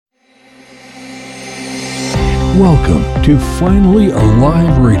Welcome to Finally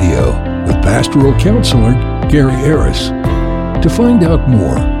Alive Radio with pastoral counselor Gary Harris. To find out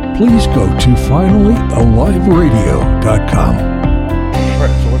more, please go to finallyaliveradio.com. All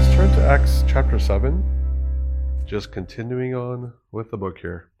right, so let's turn to Acts chapter 7, just continuing on with the book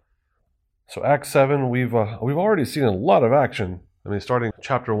here. So Acts 7, we've already seen a lot of action. I mean, starting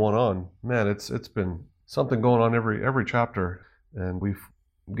chapter 1 on, man, it's been something going on every chapter, and we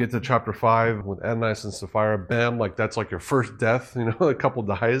get to chapter 5 with Ananias and Sapphira. Bam, like that's like your first death. A couple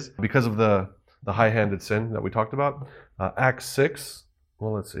dies because of the high-handed sin that we talked about. Acts 6.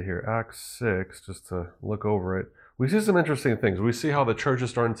 Well, let's see here. Acts 6, just to look over it. We see some interesting things. We see how the church is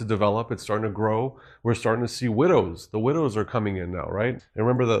starting to develop. It's starting to grow. We're starting to see widows. The widows are coming in now, right? And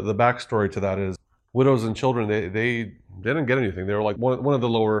remember the backstory to that is widows and children, they didn't get anything. They were like one of the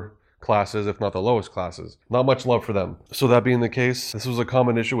lower classes, if not the lowest classes. Not much love for them. So that being the case, this was a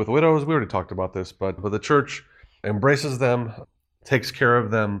common issue with widows. We already talked about this, but the church embraces them, takes care of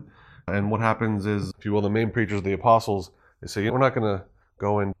them. And what happens is, if you will, the main preachers, the apostles, they say, we're not going to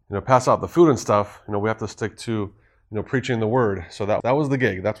go and pass out the food and stuff. We have to stick to preaching the word. So that was the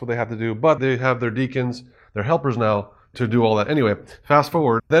gig. That's what they have to do. But they have their deacons, their helpers now to do all that. Anyway, fast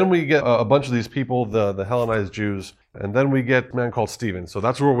forward. Then we get a bunch of these people, the Hellenized Jews, and then we get a man called Stephen. So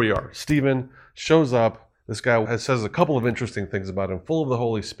that's where we are. Stephen shows up. This guy says a couple of interesting things about him, full of the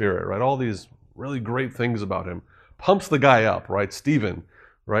Holy Spirit, right? All these really great things about him. Pumps the guy up, right? Stephen,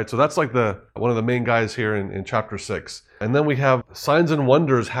 right? So that's like one of the main guys here in chapter 6. And then we have signs and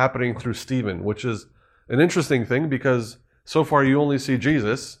wonders happening through Stephen, which is an interesting thing because so far you only see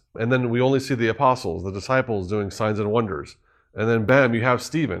Jesus, and then we only see the apostles, the disciples doing signs and wonders. And then bam, you have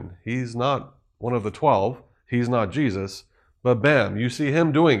Stephen. He's not one of the 12. He's not Jesus, but bam, you see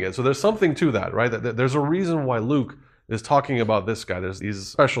him doing it. So there's something to that, right? There's a reason why Luke is talking about this guy. He's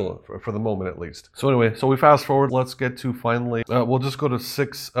special for the moment, at least. So anyway, so we fast forward. Let's get to finally, we'll just go to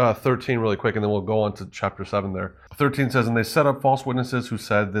 6:13 really quick, and then we'll go on to chapter 7 there. 13 says, and they set up false witnesses who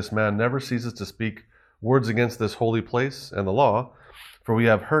said, this man never ceases to speak words against this holy place and the law, for we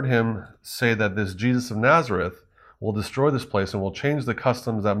have heard him say that this Jesus of Nazareth will destroy this place and will change the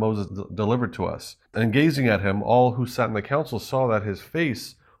customs that Moses delivered to us. And gazing at him, all who sat in the council saw that his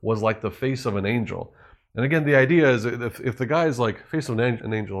face was like the face of an angel. And again, the idea is if the guy is like face of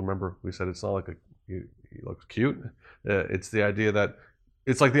an angel, remember we said it's not like he looks cute. It's the idea that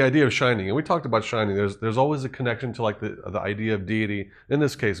it's like the idea of shining. And we talked about shining. There's always a connection to like the idea of deity, in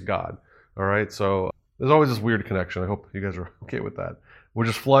this case, God. All right, so there's always this weird connection. I hope you guys are okay with that. We're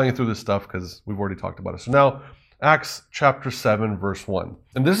just flying through this stuff because we've already talked about it. So now, Acts chapter 7, verse 1.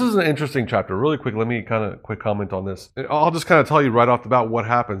 And this is an interesting chapter. Really quick, let me kind of quick comment on this. I'll just kind of tell you right off the bat what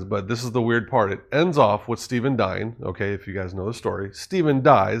happens, but this is the weird part. It ends off with Stephen dying. Okay, if you guys know the story. Stephen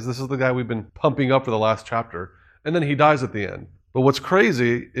dies. This is the guy we've been pumping up for the last chapter. And then he dies at the end. But what's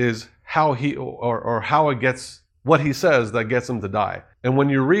crazy is how he, or how it gets, what he says that gets him to die. And when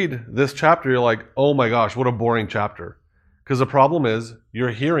you read this chapter, you're like, oh my gosh, what a boring chapter. Because the problem is,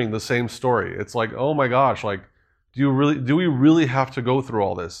 you're hearing the same story. It's like, oh my gosh, like, do we really have to go through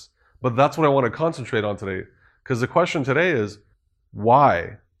all this? But that's what I want to concentrate on today. Because the question today is,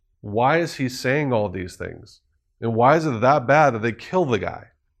 why? Why is he saying all these things? And why is it that bad that they kill the guy?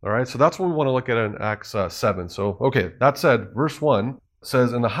 All right, so that's what we want to look at in Acts 7. So, okay, that said, verse 1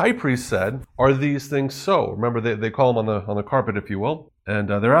 says, and the high priest said, are these things so? Remember, they call him on the carpet, if you will. And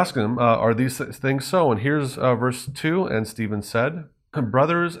they're asking him, are these things so? And here's verse 2, and Stephen said,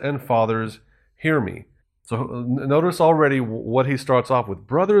 brothers and fathers, hear me. So notice already what he starts off with.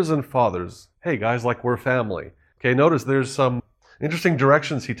 Brothers and fathers. Hey guys, like we're family. Okay, notice there's some interesting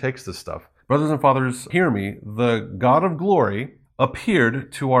directions he takes this stuff. Brothers and fathers, hear me. The God of glory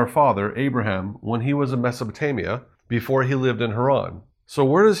appeared to our father Abraham when he was in Mesopotamia before he lived in Haran. So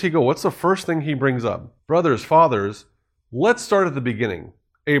where does he go? What's the first thing he brings up? Brothers, fathers, let's start at the beginning.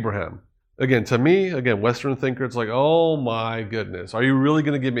 Abraham. Again, to me, Western thinker, it's like, oh my goodness. Are you really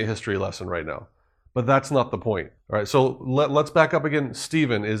going to give me a history lesson right now? But that's not the point. All right, so let's back up again.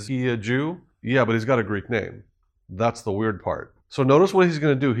 Stephen, is he a Jew? Yeah, but he's got a Greek name. That's the weird part. So notice what he's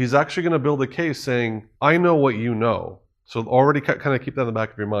going to do. He's actually going to build a case saying, I know what you know. So already kind of keep that in the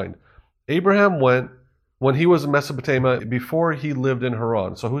back of your mind. Abraham went when he was in Mesopotamia before he lived in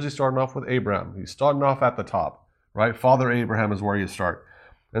Haran. So who's he starting off with? Abraham. He's starting off at the top, right? Father Abraham is where you start.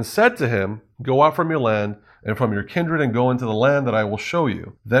 And said to him, go out from your land and from your kindred and go into the land that I will show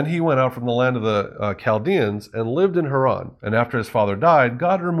you. Then he went out from the land of the Chaldeans and lived in Haran. And after his father died,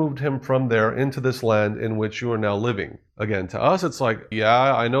 God removed him from there into this land in which you are now living. Again, to us, it's like,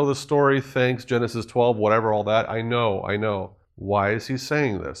 yeah, I know the story. Thanks, Genesis 12, whatever, all that. I know. Why is he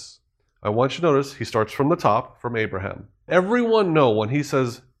saying this? I want you to notice he starts from the top, from Abraham. Everyone know when he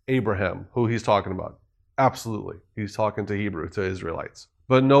says Abraham, who he's talking about. Absolutely. He's talking to Hebrew, to Israelites.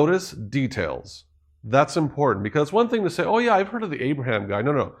 But notice details. That's important because it's one thing to say, oh yeah, I've heard of the Abraham guy.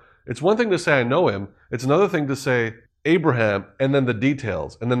 No. It's one thing to say I know him. It's another thing to say Abraham and then the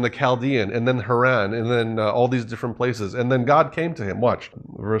details and then the Chaldean and then Haran and then all these different places. And then God came to him. Watch.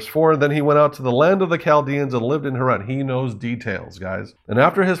 Verse 4, then he went out to the land of the Chaldeans and lived in Haran. He knows details, guys. And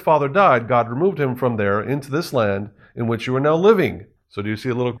after his father died, God removed him from there into this land in which you are now living. So do you see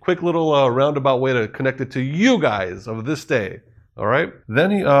a quick little roundabout way to connect it to you guys of this day? All right.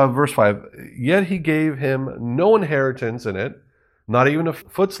 Then verse 5, yet he gave him no inheritance in it, not even a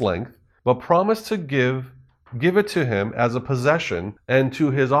foot's length, but promised to give it to him as a possession and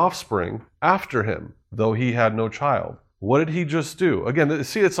to his offspring after him, though he had no child. What did he just do? Again,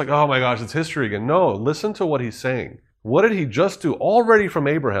 see, it's like, oh my gosh, it's history again. No, listen to what he's saying. What did he just do? Already from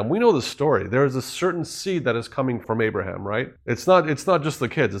Abraham, we know the story. There is a certain seed that is coming from Abraham, right? It's not just the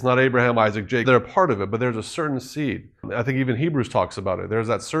kids. It's not Abraham, Isaac, Jacob. They're a part of it, but there's a certain seed. I think even Hebrews talks about it. There's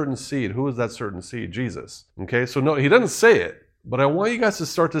that certain seed. Who is that certain seed? Jesus. Okay, so no, he doesn't say it, but I want you guys to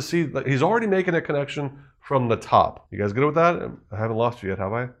start to see that he's already making a connection from the top. You guys good with that? I haven't lost you yet,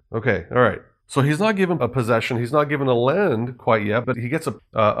 have I? Okay, all right. So he's not given a possession. He's not given a land quite yet, but he gets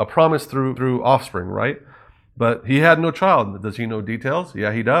a promise through offspring, right? But he had no child. Does he know details?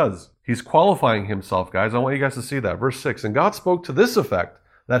 Yeah, he does. He's qualifying himself, guys. I want you guys to see that. Verse 6, and God spoke to this effect,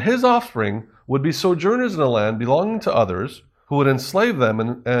 that his offspring would be sojourners in a land belonging to others, who would enslave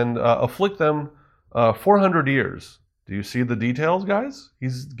them and afflict them 400 years. Do you see the details, guys?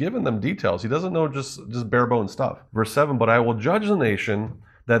 He's given them details. He doesn't know just bare bone stuff. Verse 7, but I will judge the nation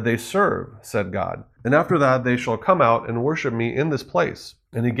that they serve, said God. And after that they shall come out and worship me in this place.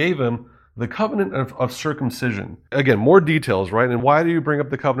 And he gave him the covenant of circumcision. Again, more details, right? And why do you bring up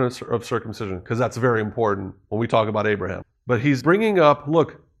the covenant of circumcision? Because that's very important when we talk about Abraham. But he's bringing up,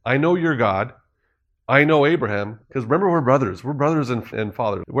 look, I know your God. I know Abraham. Because remember, we're brothers. We're brothers and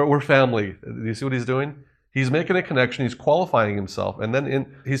fathers. We're family. Do you see what he's doing? He's making a connection. He's qualifying himself. And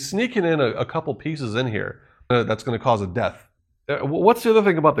then he's sneaking in a couple pieces in here that's going to cause a death. What's the other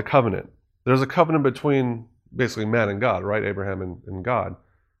thing about the covenant? There's a covenant between basically man and God, right? Abraham and God.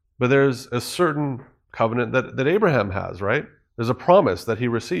 But there's a certain covenant that Abraham has, right? There's a promise that he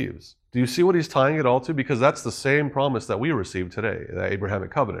receives. Do you see what he's tying it all to? Because that's the same promise that we receive today, the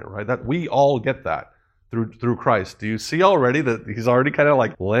Abrahamic covenant, right? That we all get that through Christ. Do you see already that he's already kind of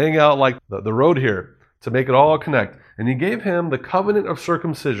like laying out like the road here to make it all connect? And he gave him the covenant of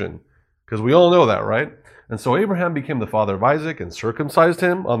circumcision, because we all know that, right? And so Abraham became the father of Isaac and circumcised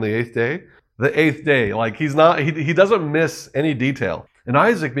him on the 8th day. The 8th day, like he doesn't miss any detail. And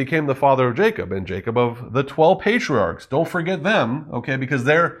Isaac became the father of Jacob, and Jacob of the 12 patriarchs. Don't forget them, okay, because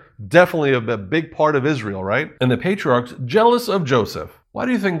they're definitely a big part of Israel, right? And the patriarchs, jealous of Joseph. Why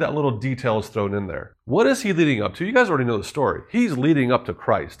do you think that little detail is thrown in there? What is he leading up to? You guys already know the story. He's leading up to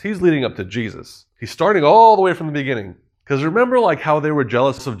Christ. He's leading up to Jesus. He's starting all the way from the beginning. Because remember like how they were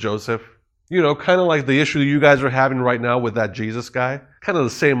jealous of Joseph? You know, kind of like the issue you guys are having right now with that Jesus guy. Kind of the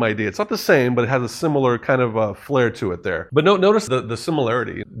same idea. It's not the same, but it has a similar kind of flair to it there. But notice the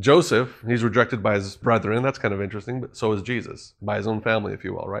similarity. Joseph, he's rejected by his brethren. That's kind of interesting. But so is Jesus, by his own family, if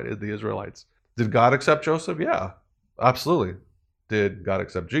you will, right? The Israelites. Did God accept Joseph? Yeah, absolutely. Did God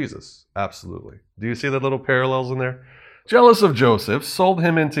accept Jesus? Absolutely. Do you see the little parallels in there? Jealous of Joseph, sold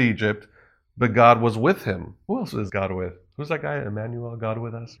him into Egypt, but God was with him. Who else is God with? Who's that guy? Emmanuel, God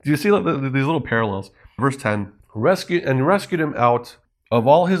with us? Do you see these little parallels? Verse 10, rescued him out of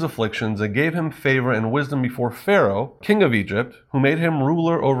all his afflictions and gave him favor and wisdom before Pharaoh, king of Egypt, who made him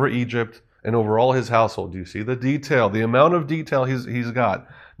ruler over Egypt and over all his household. Do you see the detail, the amount of detail he's got?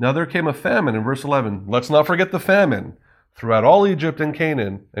 Now there came a famine in verse 11. Let's not forget the famine throughout all Egypt and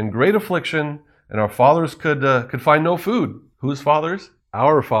Canaan, and great affliction, and our fathers could find no food. Whose fathers?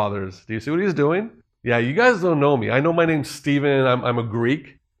 Our fathers. Do you see what he's doing? Yeah, you guys don't know me. I know my name's Stephen. I'm a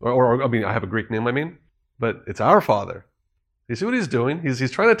Greek, or I mean, I have a Greek name. But it's our father. You see what he's doing? He's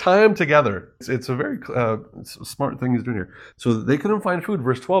trying to tie them together. It's a very smart thing he's doing here. So they couldn't find food.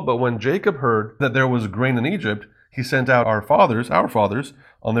 Verse 12. But when Jacob heard that there was grain in Egypt, he sent out our fathers,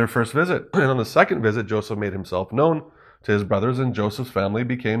 on their first visit. And on the second visit, Joseph made himself known to his brothers, and Joseph's family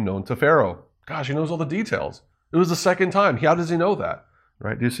became known to Pharaoh. Gosh, he knows all the details. It was the second time. How does he know that?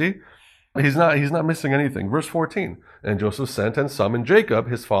 Right? Do you see? He's not missing anything. Verse 14, and Joseph sent and summoned Jacob,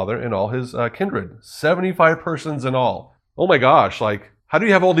 his father, and all his kindred, 75 persons in all. Oh my gosh, like, how do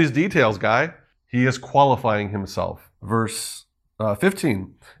you have all these details, guy? He is qualifying himself. Verse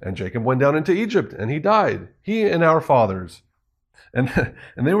 15, and Jacob went down into Egypt, and he died, he and our fathers. And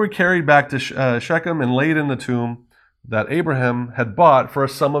they were carried back to Shechem and laid in the tomb that Abraham had bought for a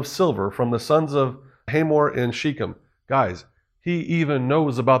sum of silver from the sons of Hamor in Shechem. Guys, he even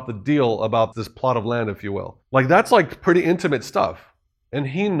knows about the deal about this plot of land, if you will. Like, that's like pretty intimate stuff. And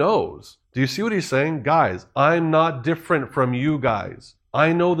he knows. Do you see what he's saying? Guys, I'm not different from you guys.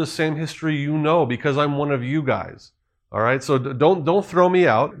 I know the same history you know because I'm one of you guys. All right? So don't throw me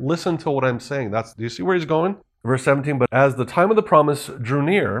out. Listen to what I'm saying. Do you see where he's going? Verse 17, but as the time of the promise drew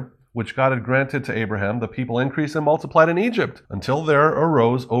near, which God had granted to Abraham, the people increased and multiplied in Egypt, until there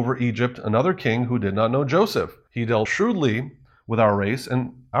arose over Egypt another king who did not know Joseph. He dealt shrewdly with our race.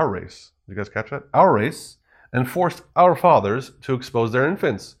 Did you guys catch that? Our race, and forced our fathers to expose their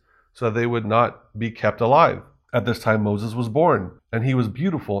infants, so that they would not be kept alive. At this time Moses was born, and he was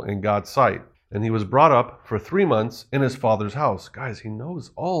beautiful in God's sight. And he was brought up for 3 months in his father's house. Guys, he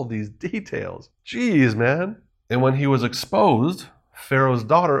knows all these details. Jeez, man. And when he was exposed, Pharaoh's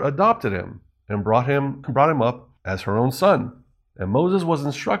daughter adopted him and brought him up as her own son. And Moses was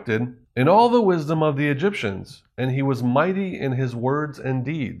instructed in all the wisdom of the Egyptians, and he was mighty in his words and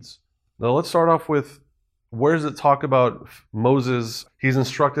deeds. Now let's start off with, where does it talk about Moses? He's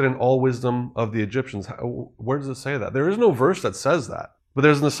instructed in all wisdom of the Egyptians. Where does it say that? There is no verse that says that. But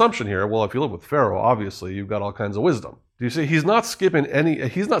there's an assumption here. Well, if you live with Pharaoh, obviously you've got all kinds of wisdom. Do you see? He's not skipping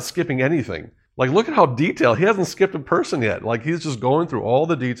anything. Like, look at how detailed. He hasn't skipped a person yet. Like, he's just going through all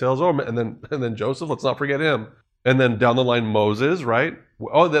the details. Oh, and then Joseph, let's not forget him. And then down the line, Moses, right?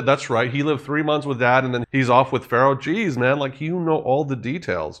 Oh, that's right. He lived 3 months with dad, and then he's off with Pharaoh. Geez, man, like, you know all the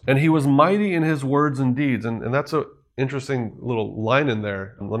details. And he was mighty in his words and deeds. And that's a interesting little line in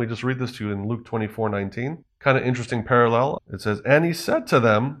there. Let me just read this to you in Luke 24:19. Kind of interesting parallel. It says, and he said to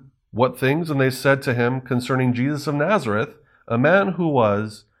them, what things? And they said to him concerning Jesus of Nazareth, a man who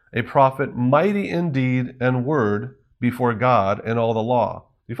was a prophet, mighty in deed and word before God and all the law.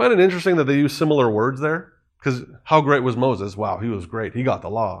 Do you find it interesting that they use similar words there? Because how great was Moses? Wow, he was great. He got the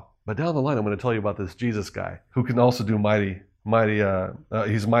law. But down the line, I'm going to tell you about this Jesus guy who can also do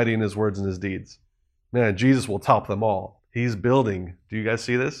he's mighty in his words and his deeds. Man, Jesus will top them all. He's building. Do you guys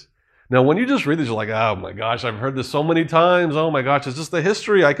see this? Now, when you just read this, you're like, oh my gosh, I've heard this so many times. Oh my gosh, it's just the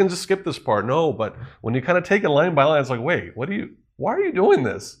history. I can just skip this part. No, but when you kind of take it line by line, it's like, wait, why are you doing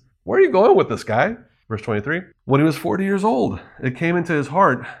this? Where are you going with this guy? Verse 23, when he was 40 years old, it came into his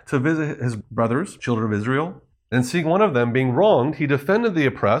heart to visit his brothers, children of Israel, and seeing one of them being wronged, he defended the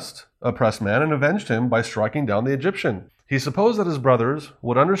oppressed man and avenged him by striking down the Egyptian. He supposed that his brothers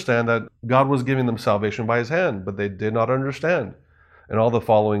would understand that God was giving them salvation by his hand, but they did not understand. And all the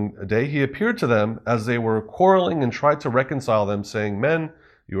following day he appeared to them as they were quarreling and tried to reconcile them, saying, men,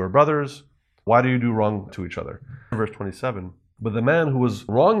 you are brothers. Why do you do wrong to each other? Verse 27, but the man who was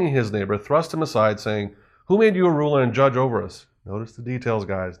wronging his neighbor thrust him aside, saying, who made you a ruler and judge over us? Notice the details,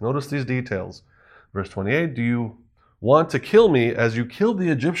 guys. Notice these details. Verse 28, do you want to kill me as you killed the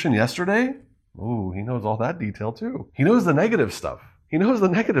Egyptian yesterday? Ooh, he knows all that detail too. He knows the negative stuff. He knows the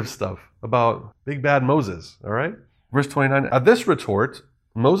negative stuff about big bad Moses, all right? Verse 29, at this retort,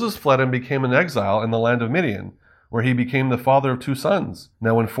 Moses fled and became an exile in the land of Midian, where he became the father of 2 sons.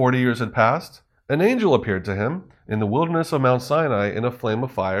 Now when 40 years had passed, an angel appeared to him in the wilderness of Mount Sinai in a flame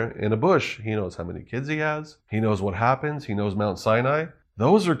of fire in a bush. He knows how many kids he has. He knows what happens. He knows Mount Sinai.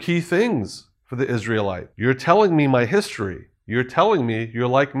 Those are key things for the Israelite. You're telling me my history. You're telling me you're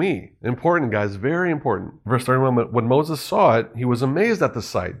like me. Important, guys, very important. Verse 31, when Moses saw it, he was amazed at the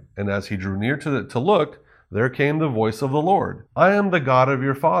sight. And as he drew near to look, there came the voice of the Lord. I am the God of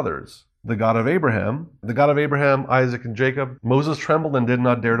your fathers, the God of Abraham, Isaac, and Jacob. Moses trembled and did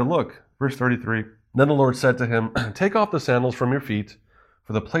not dare to look. Verse 33, then the Lord said to him, take off the sandals from your feet,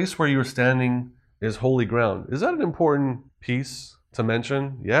 for the place where you are standing is holy ground. Is that an important piece to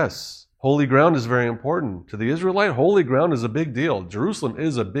mention? Yes. Holy ground is very important. To the Israelite, holy ground is a big deal. Jerusalem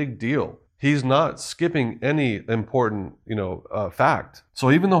is a big deal. He's not skipping any important, fact.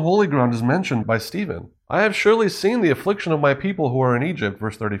 So even the holy ground is mentioned by Stephen. I have surely seen the affliction of my people who are in Egypt,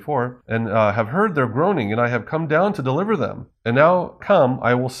 verse 34, and have heard their groaning, and I have come down to deliver them. And now come,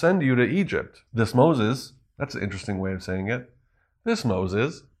 I will send you to Egypt. This Moses, that's an interesting way of saying it. This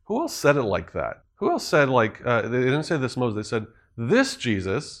Moses, who else said it like that? Who else said they didn't say this Moses, they said this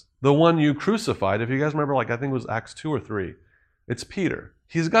Jesus, the one you crucified. If you guys remember, I think it was Acts 2 or 3. It's Peter.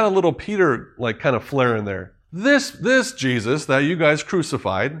 He's got a little Peter, kind of flair in there. This Jesus that you guys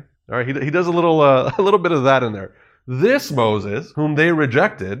crucified. All right, he does a little bit of that in there. This Moses, whom they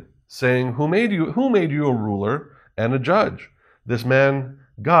rejected, saying, who made you a ruler and a judge? This man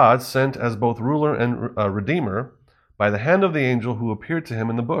God sent as both ruler and redeemer by the hand of the angel who appeared to him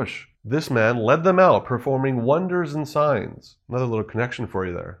in the bush. This man led them out, performing wonders and signs. Another little connection for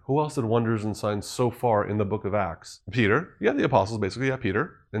you there. Who else did wonders and signs so far in the book of Acts? Peter. Yeah, the apostles basically. Yeah,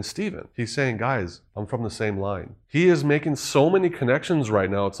 Peter. And Stephen. He's saying, guys, I'm from the same line. He is making so many connections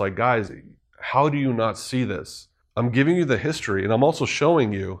right now. It's like, guys, how do you not see this? I'm giving you the history, and I'm also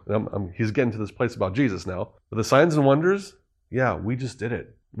showing you, and he's getting to this place about Jesus now. But the signs and wonders, yeah, we just did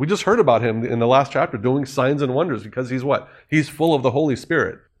it. We just heard about him in the last chapter doing signs and wonders because he's what? He's full of the Holy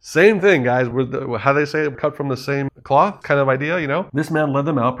Spirit. Same thing, guys. How they say it, cut from the same cloth kind of idea, you know? This man led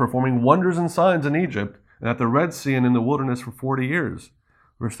them out, performing wonders and signs in Egypt and at the Red Sea and in the wilderness for 40 years.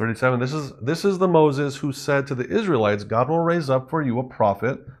 Verse 37, this is the Moses who said to the Israelites, God will raise up for you a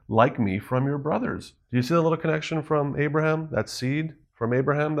prophet like me from your brothers. Do you see the little connection from Abraham, that seed from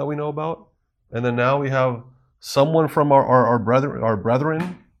Abraham that we know about? And then now we have someone from our brethren.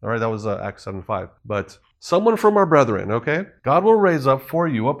 All right, that was Acts 7:5. But someone from our brethren, okay? God will raise up for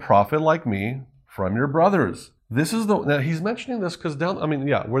you a prophet like me from your brothers. Now he's mentioning this because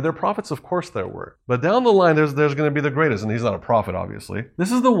were there prophets? Of course there were. But down the line, there's going to be the greatest, and he's not a prophet, obviously.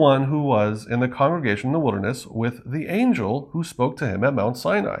 This is the one who was in the congregation in the wilderness with the angel who spoke to him at Mount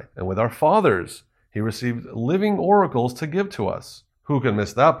Sinai. And with our fathers, he received living oracles to give to us. Who can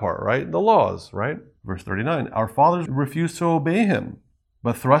miss that part, right? The laws, right? Verse 39, our fathers refused to obey him,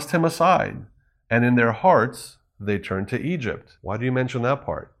 but thrust him aside. And in their hearts, they turned to Egypt. Why do you mention that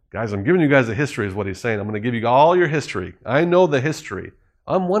part? Guys, I'm giving you guys the history is what he's saying. I'm going to give you all your history. I know the history.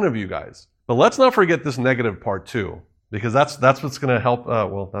 I'm one of you guys. But let's not forget this negative part too, because that's what's going to help.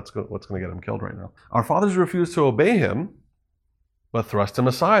 That's what's going to get him killed right now. Our fathers refused to obey him, but thrust him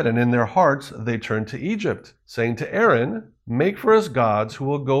aside. And in their hearts, they turned to Egypt, saying to Aaron, make for us gods who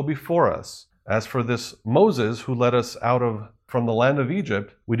will go before us. As for this Moses who led us out from the land of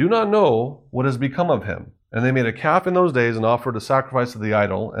Egypt, we do not know what has become of him. And they made a calf in those days and offered a sacrifice to the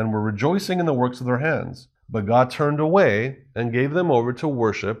idol and were rejoicing in the works of their hands. But God turned away and gave them over to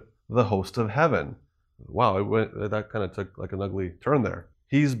worship the host of heaven. Wow, that kind of took like an ugly turn there.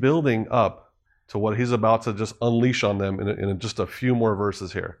 He's building up to what he's about to just unleash on them in just a few more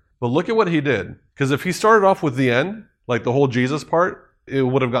verses here. But look at what he did. Because if he started off with the end, like the whole Jesus part, it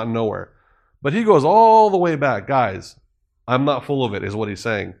would have gotten nowhere. But he goes all the way back. Guys, I'm not full of it, is what he's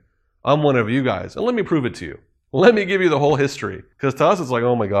saying. I'm one of you guys, and let me prove it to you. Let me give you the whole history. Because to us, it's like,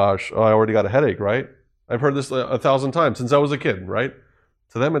 oh my gosh, I already got a headache, right? I've heard this 1,000 times since I was a kid, right?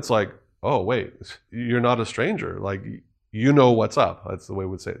 To them, it's like, oh, wait, you're not a stranger. Like, you know what's up. That's the way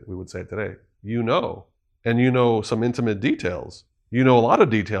we would say it today. You know. And you know some intimate details. You know a lot of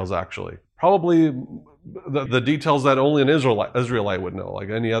details, actually. Probably the details that only an Israelite would know. Like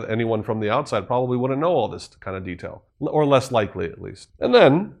anyone from the outside probably wouldn't know all this kind of detail, or less likely at least. And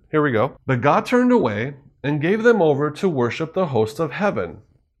then, here we go. But God turned away and gave them over to worship the host of heaven,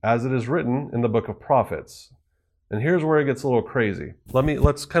 as it is written in the book of prophets. And here's where it gets a little crazy.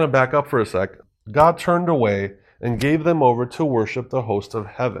 Let's kind of back up for a sec. God turned away and gave them over to worship the host of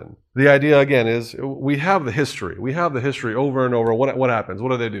heaven. The idea again is we have the history. We have the history over and over. What happens? What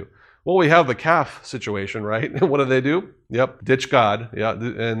do they do? Well, we have the calf situation, right? What do? Yep, ditch God. Yeah,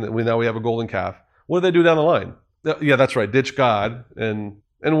 and now we have a golden calf. What do they do down the line? Yeah, that's right. Ditch God and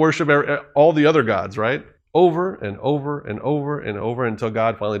worship all the other gods, right? Over and over and over and over until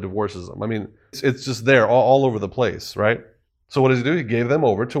God finally divorces them. I mean, it's just there all over the place, right? So what does he do? He gave them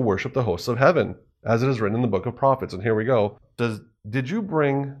over to worship the hosts of heaven, as it is written in the book of prophets. And here we go. Did you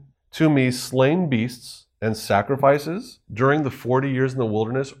bring to me slain beasts and sacrifices during the 40 years in the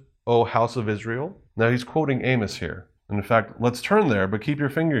wilderness, O house of Israel? Now he's quoting Amos here. And in fact, let's turn there, but keep your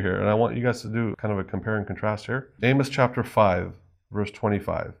finger here. And I want you guys to do kind of a compare and contrast here. Amos chapter 5, verse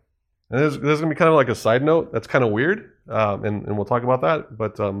 25. And there's going to be kind of like a side note. That's kind of weird. And we'll talk about that.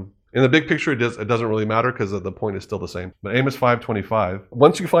 But in the big picture, it doesn't really matter because the point is still the same. But Amos 5:25.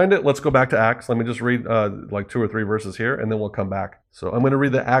 Once you find it, let's go back to Acts. Let me just read like 2 or 3 verses here, and then we'll come back. So I'm going to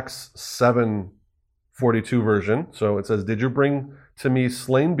read the Acts 7:42 version. So it says, did you bring to me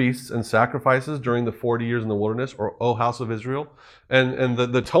slain beasts and sacrifices during the 40 years in the wilderness, or O house of Israel? And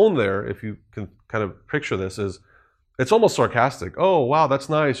the tone there, if you can kind of picture this, is it's almost sarcastic. Oh, wow, that's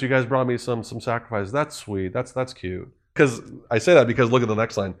nice. You guys brought me some sacrifice. That's sweet. That's cute. Because I say that because look at the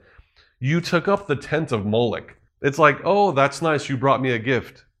next line. You took up the tent of Moloch. It's like, oh, that's nice. You brought me a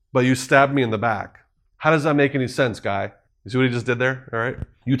gift, but you stabbed me in the back. How does that make any sense, guy? You see what he just did there? All right.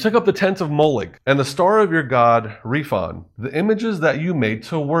 You took up the tent of Moloch and the star of your god, Rephan, the images that you made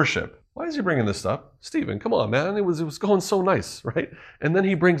to worship. Why is he bringing this up? Stephen, come on, man. It was going so nice, right? And then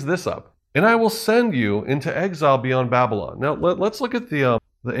he brings this up. And I will send you into exile beyond Babylon. Now, let's look at the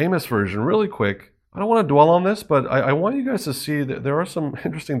Amos version really quick. I don't want to dwell on this, but I want you guys to see that there are some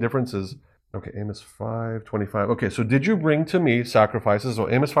interesting differences. Okay, Amos 5:25. Okay, so did you bring to me sacrifices? So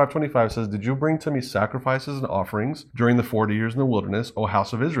Amos 5:25 says, did you bring to me sacrifices and offerings during the 40 years in the wilderness, O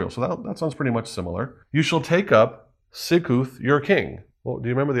house of Israel? So that sounds pretty much similar. You shall take up Sikkuth, your king. Well, do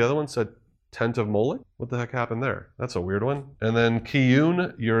you remember the other one said tent of Molech? What the heck happened there? That's a weird one. And then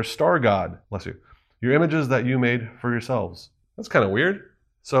Kiyun, your star god. Bless you. Your images that you made for yourselves. That's kind of weird.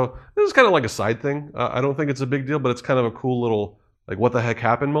 So this is kind of like a side thing. I don't think it's a big deal, but it's kind of a cool little, like, what the heck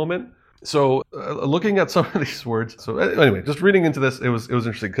happened moment. So looking at some of these words. So anyway, just reading into this, it was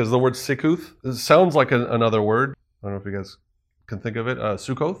interesting because the word Sikkuth sounds like another word. I don't know if you guys can think of it.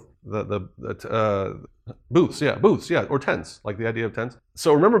 Sukkoth, the booths, or tents, like the idea of tents.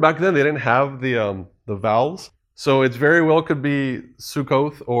 So remember back then they didn't have the vowels. So it's very well could be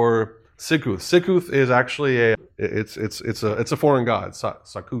Sukkoth or Sikkuth. Sikkuth is actually it's a foreign god.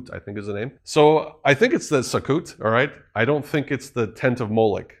 Sakut, I think, is the name. So I think it's the Sakut, all right? I don't think it's the tent of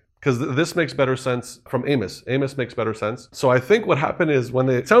Molech, because this makes better sense from Amos. Amos makes better sense. So I think what happened is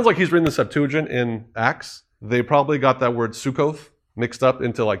it sounds like he's reading the Septuagint in Acts, they probably got that word Sukkoth mixed up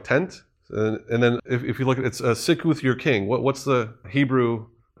into like tent. And then if you look at it's Sikkuth, your king. What's the Hebrew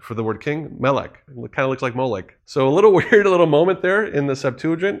for the word king? Melech. It kind of looks like Molech. So a little weird, little moment there in the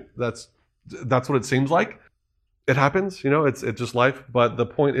Septuagint. That's what it seems like. It happens, it's just life, but the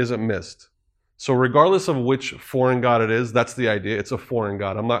point isn't missed. So regardless of which foreign god it is, that's the idea. It's a foreign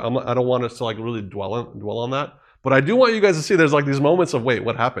god. I don't want us to like really dwell on that. But I do want you guys to see there's like these moments of, wait,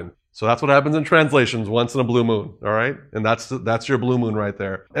 what happened? So that's what happens in translations once in a blue moon, all right? And that's your blue moon right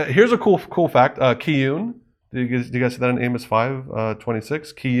there. Here's a cool fact. Kiyun. Do you guys see that in Amos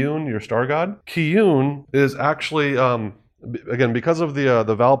 5:26? Kiyun, your star god. Kiyun is actually, again, because of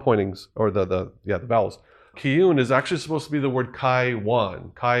the vowel pointings, or the vowels. Kiyun is actually supposed to be the word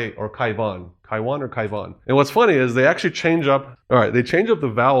Kaiwan, Kaivan. And what's funny is they actually change up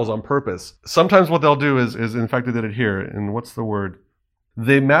the vowels on purpose. Sometimes what they'll do is in fact they did it here, and what's the word?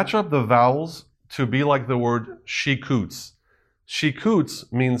 They match up the vowels to be like the word shikuts.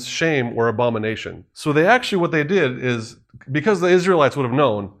 Shikuts means shame or abomination. So what they did is, because the Israelites would have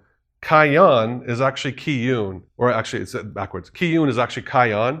known, Kayan is actually Kiyun, or actually it's backwards. Kiyun is actually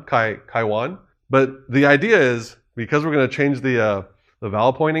Kaiwan. But the idea is, because we're going to change the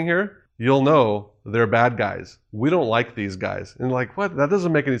vowel pointing here, you'll know they're bad guys. We don't like these guys. And like, what? That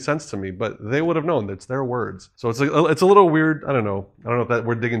doesn't make any sense to me. But they would have known. It's their words. So it's a little weird. I don't know if that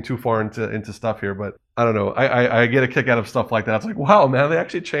we're digging too far into stuff here, but I don't know. I get a kick out of stuff like that. It's like, wow, man, they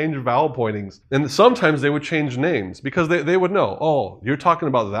actually change vowel pointings. And sometimes they would change names because they would know, oh, you're talking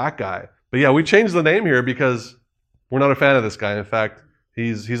about that guy. But yeah, we changed the name here because we're not a fan of this guy. In fact,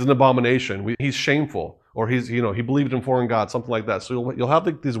 he's an abomination. He's shameful. Or he believed in foreign gods, something like that. So you'll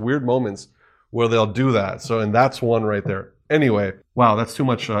have these weird moments where they'll do that. And that's one right there. Anyway, wow, that's too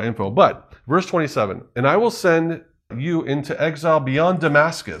much info. But verse 27, and I will send you into exile beyond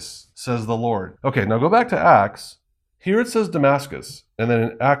Damascus, says the Lord. Okay, now go back to Acts. Here it says Damascus. And then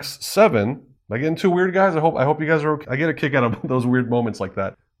in Acts 7, am I getting too weird, guys? I hope you guys are okay. I get a kick out of those weird moments like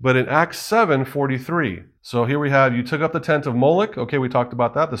that. But in Acts 7:43, so here we have, you took up the tent of Molech. Okay, we talked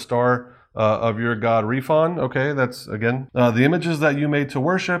about that. The star of your god Rephan. Okay, that's again the images that you made to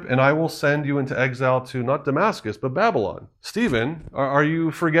worship, and I will send you into exile to not Damascus but Babylon. Stephen, are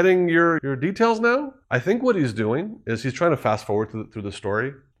you forgetting your details now? I think what he's doing is he's trying to fast forward through the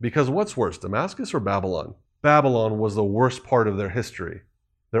story, because what's worse, Damascus or Babylon? Babylon was the worst part of their history.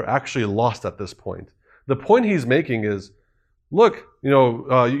 They're actually lost at this point. The point he's making is, look,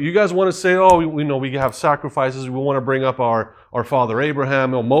 you guys want to say, oh, we have sacrifices. We want to bring up our father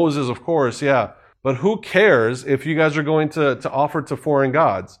Abraham. Oh, Moses, of course, yeah. But who cares if you guys are going to offer to foreign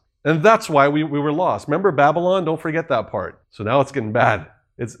gods? And that's why we were lost. Remember Babylon? Don't forget that part. So now it's getting bad.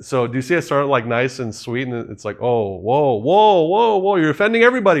 So do you see it started like nice and sweet, and it's like, oh, whoa. You're offending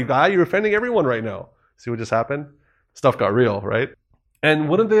everybody, guy. You're offending everyone right now. See what just happened? Stuff got real, right? And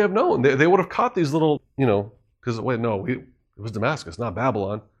wouldn't they have known? They would have caught these little, because, it was Damascus, not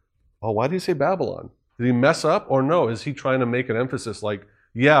Babylon. Oh, why did he say Babylon? Did he mess up, or no? Is he trying to make an emphasis like,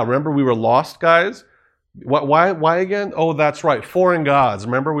 yeah, remember we were lost, guys? Why again? Oh, that's right, foreign gods.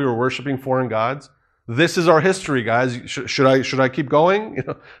 Remember we were worshiping foreign gods? This is our history, guys. Should I keep going?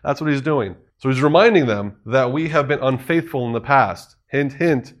 That's what he's doing. So he's reminding them that we have been unfaithful in the past. Hint,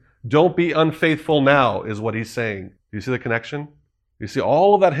 hint. Don't be unfaithful now, is what he's saying. Do you see the connection? You see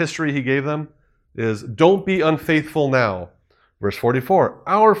all of that history he gave them is don't be unfaithful now. Verse 44,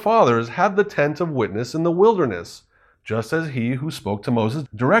 our fathers had the tent of witness in the wilderness, just as he who spoke to Moses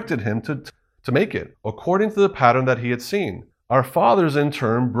directed him to make it, according to the pattern that he had seen. Our fathers, in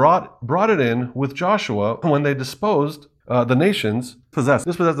turn, brought it in with Joshua when they disposed the nations possessed.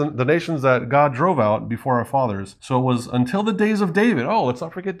 This was the nations that God drove out before our fathers. So it was until the days of David. Oh, let's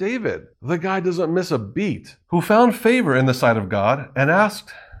not forget David. The guy doesn't miss a beat. Who found favor in the sight of God and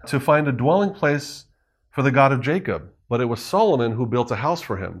asked to find a dwelling place for the God of Jacob. But it was Solomon who built a house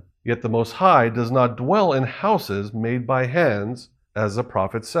for him. Yet the Most High does not dwell in houses made by hands, as the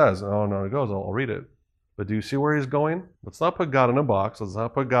prophet says. Oh, no, it goes. I'll read it. But do you see where he's going? Let's not put God in a box. Let's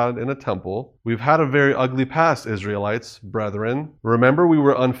not put God in a temple. We've had a very ugly past, Israelites, brethren. Remember we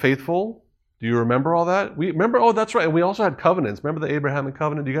were unfaithful? Do you remember all that? Oh, that's right. And we also had covenants. Remember the Abrahamic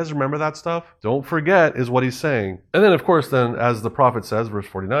covenant? Do you guys remember that stuff? Don't forget is what he's saying. And then, of course, then, as the prophet says, verse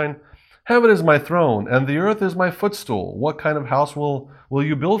 49, heaven is my throne, and the earth is my footstool. What kind of house will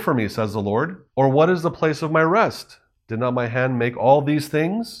you build for me, says the Lord? Or what is the place of my rest? Did not my hand make all these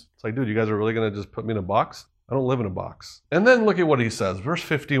things? It's like, dude, you guys are really going to just put me in a box? I don't live in a box. And then look at what he says, verse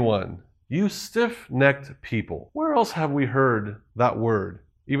 51. You stiff-necked people. Where else have we heard that word?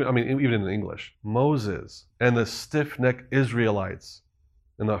 Even in English. Moses and the stiff-necked Israelites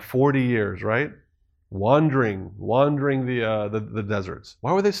in the 40 years, right? Wandering the deserts.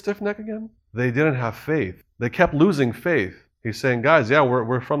 Why were they stiff-necked again? They didn't have faith. They kept losing faith. He's saying, guys, yeah,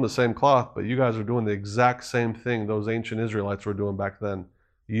 we're from the same cloth, but you guys are doing the exact same thing those ancient Israelites were doing back then.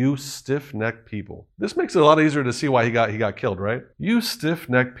 You stiff-necked people. This makes it a lot easier to see why he got killed, right? You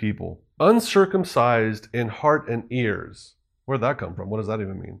stiff-necked people, uncircumcised in heart and ears. Where'd that come from? What does that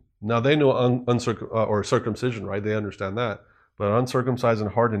even mean? Now they know circumcision, right? They understand that. But uncircumcised in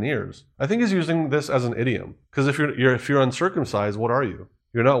heart and ears. I think he's using this as an idiom. Because if you're uncircumcised, what are you?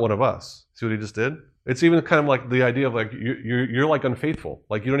 You're not one of us. See what he just did? It's even kind of like the idea of like you're like unfaithful.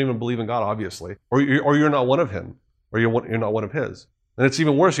 Like you don't even believe in God, obviously. Or you're not one of him. Or you're not one of his. And it's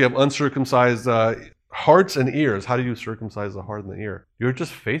even worse. You have uncircumcised hearts and ears. How do you circumcise the heart and the ear? You're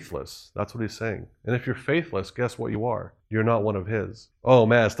just faithless. That's what he's saying. And if you're faithless, guess what you are? You're not one of his. Oh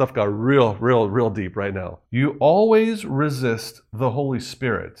man, stuff got real deep right now. You always resist the Holy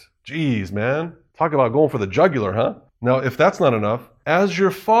Spirit. Jeez, man. Talk about going for the jugular, huh? Now, if that's not enough, as your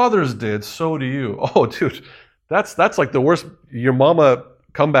fathers did, so do you. Oh, dude, that's like the worst your mama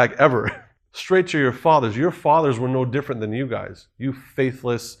comeback ever. Straight to your fathers. Your fathers were no different than you guys. You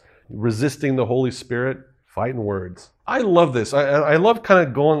faithless, resisting the Holy Spirit, fighting words. I love this. I love kind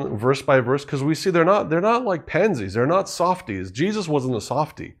of going verse by verse because we see they're not like pansies. They're not softies. Jesus wasn't a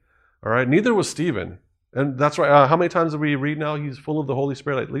softie. All right. Neither was Stephen. And that's right. How many times do we read now? He's full of the Holy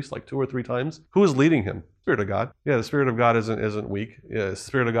Spirit, at least like 2 or 3 times. Who is leading him? Spirit of God. Yeah, the Spirit of God isn't weak. Yeah, the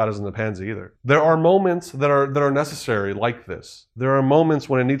Spirit of God isn't a pansy either. There are moments that are necessary like this. There are moments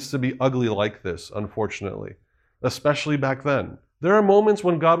when it needs to be ugly like this, unfortunately, especially back then. There are moments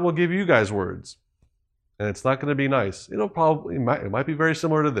when God will give you guys words, and it's not going to be nice. It might be very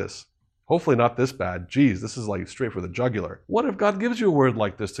similar to this. Hopefully not this bad. Geez, this is like straight for the jugular. What if God gives you a word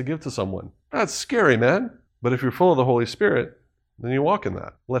like this to give to someone? That's scary, man. But if you're full of the Holy Spirit, then you walk in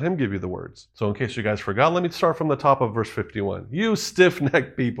that. Let him give you the words. So in case you guys forgot, let me start from the top of verse 51. You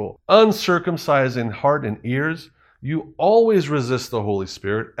stiff-necked people, uncircumcised in heart and ears, you always resist the Holy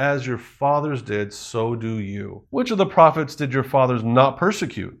Spirit, as your fathers did, so do you. Which of the prophets did your fathers not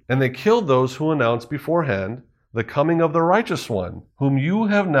persecute? And they killed those who announced beforehand the coming of the righteous one, whom you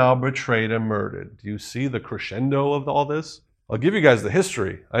have now betrayed and murdered. Do you see the crescendo of all this? I'll give you guys the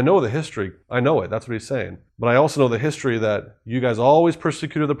history. I know the history. I know it. That's what he's saying. But I also know the history that you guys always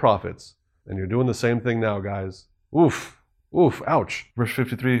persecuted the prophets. And you're doing the same thing now, guys. Oof. Ouch. Verse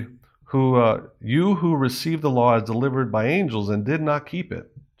 53. You who received the law as delivered by angels and did not keep it.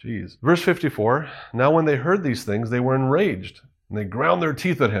 Jeez. Verse 54. Now when they heard these things, they were enraged. And they ground their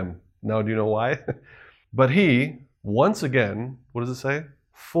teeth at him. Now do you know why? But he, once again, what does it say?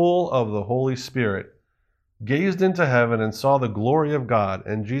 Full of the Holy Spirit, gazed into heaven and saw the glory of God,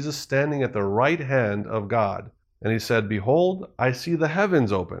 and Jesus standing at the right hand of God. And he said, Behold, I see the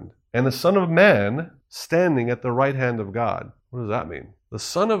heavens opened, and the Son of Man standing at the right hand of God. What does that mean? The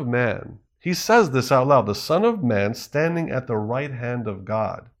Son of Man. He says this out loud. The Son of Man standing at the right hand of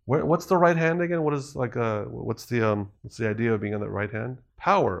God. What's the right hand again? What's the idea of being on the right hand?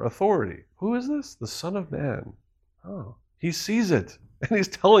 Power, authority. Who is this? The Son of Man. Oh, he sees it. And he's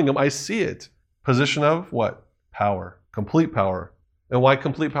telling him, I see it. Position of what? Power. Complete power. And why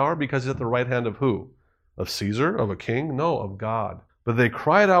complete power? Because he's at the right hand of who? Of Caesar? Of a king? No, of God. But they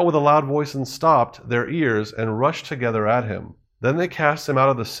cried out with a loud voice and stopped their ears and rushed together at him. Then they cast him out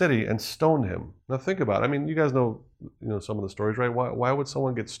of the city and stoned him. Now think about it. I mean, you guys know some of the stories, right? Why would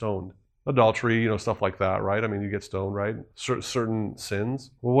someone get stoned? Adultery, stuff like that, right? I mean, you get stoned, right? Certain sins.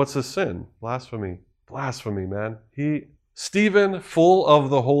 Well, what's his sin? Blasphemy. Blasphemy, man. He Stephen, full of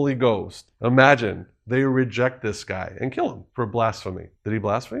the Holy Ghost. Imagine they reject this guy and kill him for blasphemy. Did he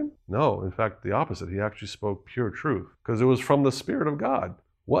blaspheme? No, in fact, the opposite. He actually spoke pure truth because it was from the Spirit of God.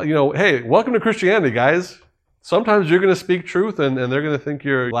 Well, hey, welcome to Christianity, guys. Sometimes you're going to speak truth and they're going to think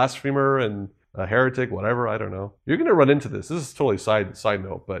you're a blasphemer and a heretic, whatever, I don't know. You're going to run into this. This is totally side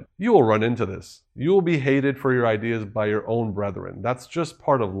note, but you will run into this. You will be hated for your ideas by your own brethren. That's just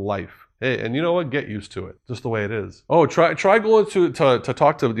part of life. Hey, and you know what? Get used to it. Just the way it is. Oh, try going to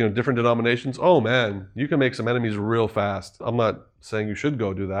talk to different denominations. Oh man, you can make some enemies real fast. I'm not saying you should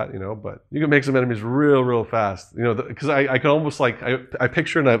go do that, but you can make some enemies real fast. Because I can almost I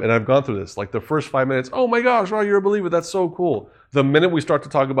picture and I've gone through this. Like the first 5 minutes, oh my gosh, wow, you're a believer. That's so cool. The minute we start to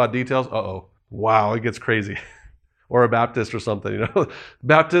talk about details, wow, it gets crazy. Or a Baptist or something,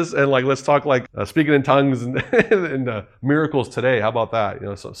 Baptist and let's talk speaking in tongues and miracles today. How about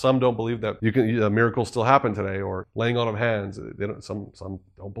that? So some don't believe that miracles still happen today, or laying on of hands. Some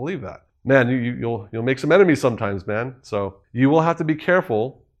don't believe that. Man, you'll make some enemies sometimes, man. So you will have to be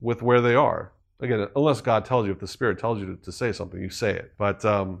careful with where they are. Again, unless God tells you, if the Spirit tells you to say something, you say it. But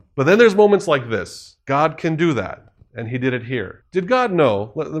then there's moments like this. God can do that, and He did it here. Did God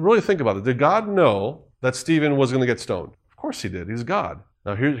know? Really think about it. Did God know that Stephen was going to get stoned? Of course He did. He's God.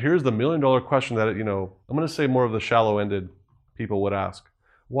 Now here's the $1 million question that I'm going to say more of the shallow-ended people would ask.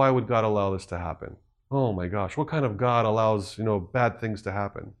 Why would God allow this to happen? Oh my gosh, what kind of God allows bad things to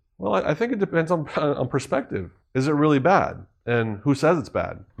happen? Well, I think it depends on perspective. Is it really bad? And who says it's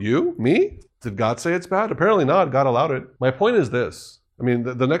bad? You? Me? Did God say it's bad? Apparently not. God allowed it. My point is this.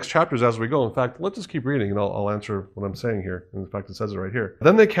 The next chapters as we go. In fact, let's just keep reading and I'll answer what I'm saying here. In fact, it says it right here.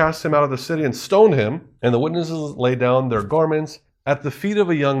 Then they cast him out of the city and stoned him, and the witnesses laid down their garments at the feet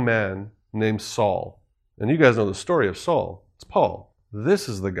of a young man named Saul. And you guys know the story of Saul. It's Paul. This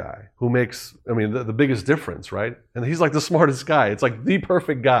is the guy who makes, the biggest difference, right? And he's like the smartest guy. It's like the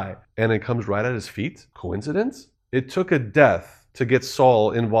perfect guy. And it comes right at his feet. Coincidence? It took a death to get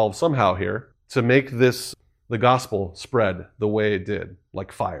Saul involved somehow here to make the gospel spread the way it did,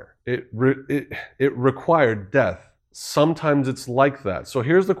 like fire. It required death. Sometimes it's like that. So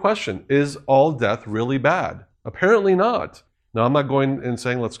here's the question. Is all death really bad? Apparently not. Now, I'm not going and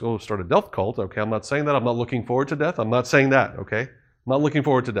saying, let's go start a death cult. Okay, I'm not saying that. I'm not looking forward to death. I'm not saying that, okay? I'm not looking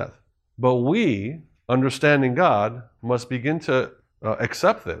forward to death. But we, understanding God, must begin to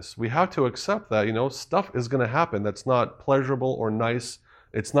accept this. We have to accept that, stuff is going to happen that's not pleasurable or nice.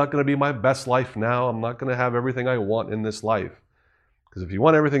 It's not going to be my best life now. I'm not going to have everything I want in this life. Because if you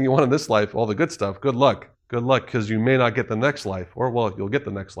want everything you want in this life, all the good stuff, good luck. Good luck, because you may not get the next life. Or, well, you'll get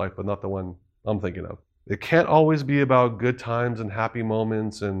the next life, but not the one I'm thinking of. It can't always be about good times and happy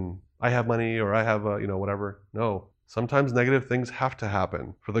moments and I have money or I have, whatever. No. Sometimes negative things have to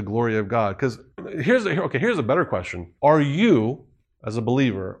happen for the glory of God. Because here's a better question. Are you, as a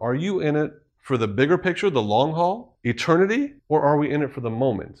believer, are you in it for the bigger picture, the long haul, eternity, or are we in it for the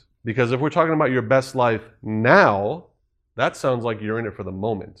moment? Because if we're talking about your best life now, that sounds like you're in it for the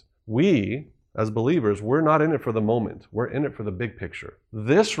moment. We, as believers, we're not in it for the moment. We're in it for the big picture.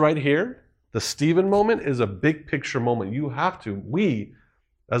 This right here, the Stephen moment, is a big picture moment. We,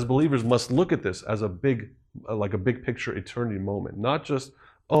 as believers, must look at this as a big picture eternity moment. Not just,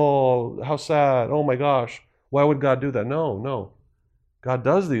 oh, how sad, oh my gosh, why would God do that? No. God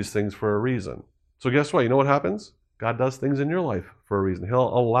does these things for a reason. So guess what? You know what happens? God does things in your life for a reason.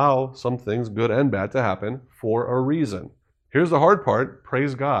 He'll allow some things, good and bad, to happen for a reason. Here's the hard part.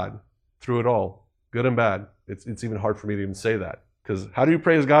 Praise God through it all, good and bad. It's even hard for me to even say that. Because how do you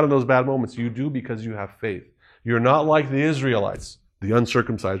praise God in those bad moments? You do because you have faith. You're not like the Israelites, the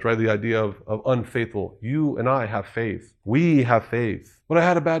uncircumcised, right? The idea of unfaithful. You and I have faith. We have faith. But I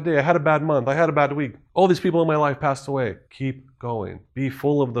had a bad day. I had a bad month. I had a bad week. All these people in my life passed away. Keep going. Be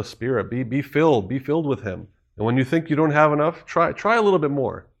full of the Spirit. Be filled. Be filled with Him. And when you think you don't have enough, try a little bit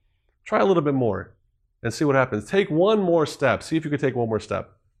more. Try a little bit more and see what happens. Take one more step. See if you can take one more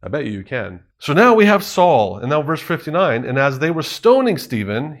step. I bet you can. So now we have Saul. And now verse 59. And as they were stoning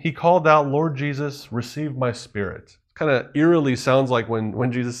Stephen, he called out, Lord Jesus, receive my spirit. Kind of eerily sounds like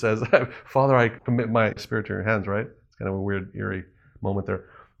when Jesus says, Father, I commit my spirit to your hands, right? It's kind of a weird, eerie moment there.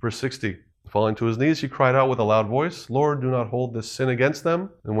 Verse 60, falling to his knees, he cried out with a loud voice, Lord, do not hold this sin against them.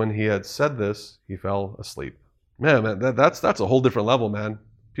 And when he had said this, he fell asleep. Man, that's a whole different level, man.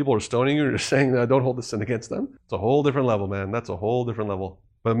 People are stoning you, you're saying, don't hold this sin against them. It's a whole different level, man. That's a whole different level.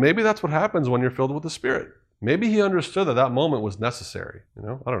 But maybe that's what happens when you're filled with the Spirit. Maybe he understood that that moment was necessary. I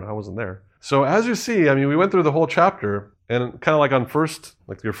don't know. I wasn't there. So as you see, we went through the whole chapter, and kind of like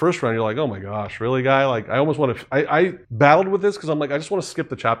your first round, you're like, oh my gosh, really, guy? Like, I almost want to, I battled with this because I'm like, I just want to skip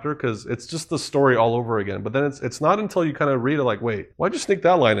the chapter because it's just the story all over again. But then it's not until you kind of read it like, wait, why'd you sneak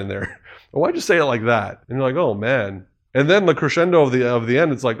that line in there? Or why'd you say it like that? And you're like, oh man. And then the crescendo of the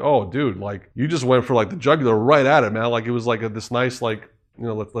end, it's like, oh dude, like you just went for like the jugular right at it, man. Like it was like this nice, like,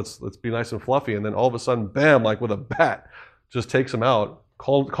 let's be nice and fluffy. And then all of a sudden, bam, like with a bat, just takes him out,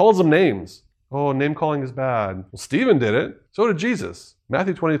 calls them names. Oh, name calling is bad. Well, Stephen did it. So did Jesus.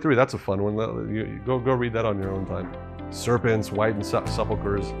 Matthew 23, that's a fun one. You go read that on your own time. Serpents, whitened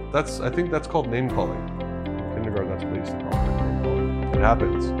sepulchres. I think that's called name calling. Kindergarten, that's what they used to call it. Name calling. It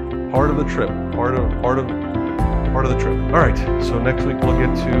happens. Part of the trip. Part of the trip. All right. So next week we'll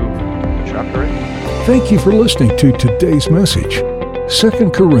get to chapter 8. Thank you for listening to today's message.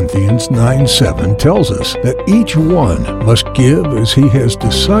 2 Corinthians 9:7 tells us that each one must give as he has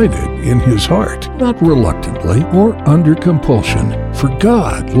decided in his heart, not reluctantly or under compulsion, for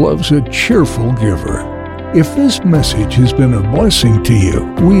God loves a cheerful giver. If this message has been a blessing to you,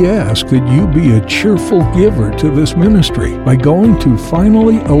 we ask that you be a cheerful giver to this ministry by going to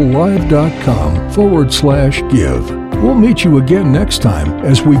finallyalive.com/give. We'll meet you again next time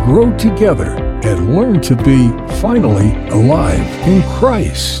as we grow together and learn to be finally alive in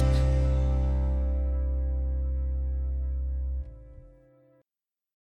Christ.